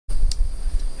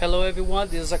Hello everyone,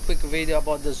 this is a quick video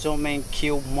about the Zomei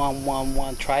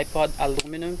Q111 tripod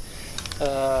aluminum.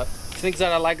 Things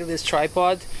that I like of this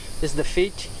tripod is the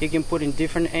feet. You can put in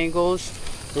different angles.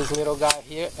 This little guy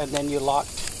here, and then you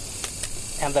locked,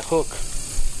 and the hook.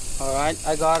 Alright,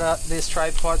 I got this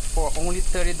tripod for only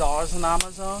 $30 on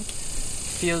Amazon.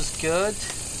 Feels good.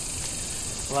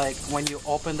 Like when you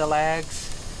open the legs,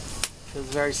 feels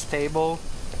very stable.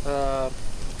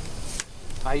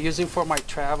 I use it for my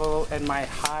travel and my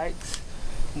hikes.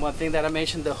 One thing that I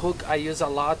mentioned, the hook, I use a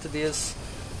lot of this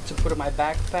to put in my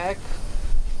backpack.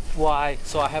 Why?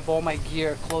 So I have all my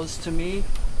gear close to me,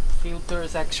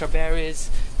 filters, extra batteries,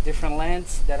 different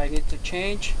lengths that I need to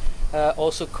change.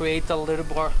 Also create a little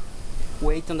more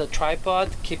weight on the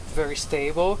tripod, keep very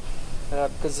stable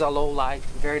because it's a low light,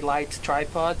 very light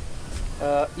tripod.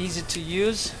 Easy to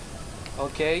use.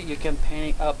 Okay, you can pan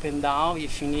it up and down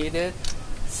if you need it,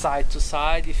 side to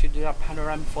side if you do a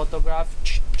panoramic photograph.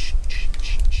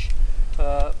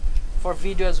 For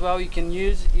video as well, you can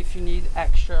use if you need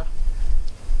extra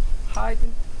height.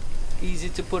 Easy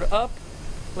to put up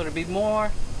a little bit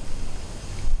more.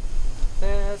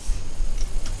 This.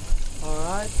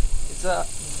 Alright, it's a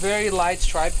very light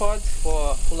tripod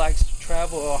for who likes to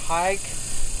travel or hike.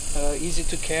 Easy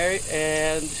to carry,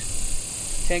 and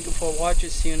thank you for watching.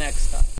 See you next time.